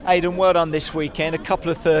Aidan, well done this weekend. A couple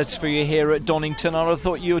of thirds for you here at Donington. I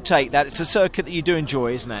thought you would take that. It's a circuit that you do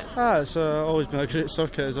enjoy, isn't it? It's always been a great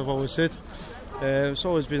circuit, as I've always said. It's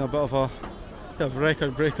always been a bit of a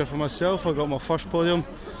record breaker for myself. I got my first podium,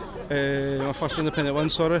 my first independent win,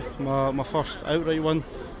 my first outright win,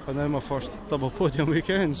 and now my first double podium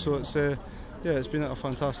weekend. So it's been a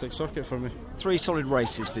fantastic circuit for me. 3 solid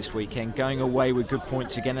races this weekend, going away with good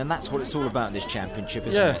points again, and that's what it's all about in this championship,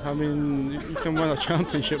 isn't it? Yeah, I mean, you can win a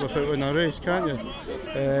championship without winning a race, can't you?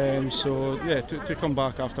 To come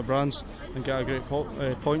back after Brands and get a great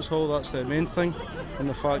points haul, that's the main thing. And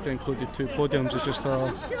the fact that included 2 podiums is just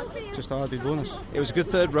an added bonus. It was a good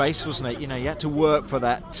third race, wasn't it? You know, you had to work for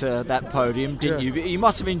that podium, didn't you? You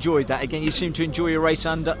must have enjoyed that. Again, you seem to enjoy your race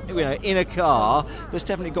in a car that's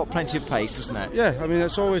definitely got plenty of pace, isn't it? Yeah, I mean,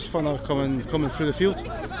 it's always fun coming through the field.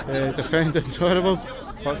 Defending's horrible,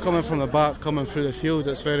 but coming from the back, coming through the field,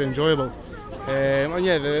 it's very enjoyable.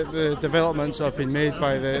 The developments have been made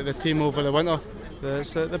by the team over the winter.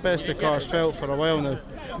 It's the best the car's felt for a while now,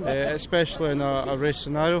 especially in a race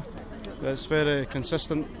scenario. It's very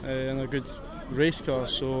consistent in a good race car,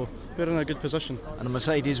 so we're in a good position. And the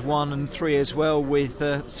Mercedes 1 and 3 as well, with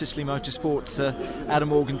Sicily Motorsports, Adam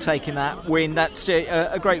Morgan taking that win. That's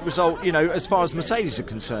a great result, you know, as far as Mercedes are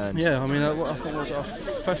concerned. Yeah, I mean, I think it's our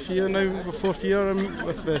 5th year now, 4th year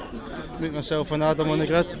with myself and Adam on the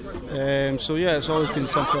grid. It's always been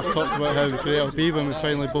something I've talked about, how great it'll be when we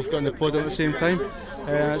finally both got on the podium at the same time.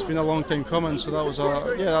 It's been a long time coming, so that was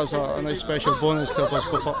a nice special bonus to help us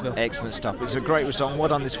both up there. Excellent stuff. It's a great result. Well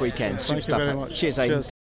done this weekend. Thank you very much. Cheers, Aidan. Cheers.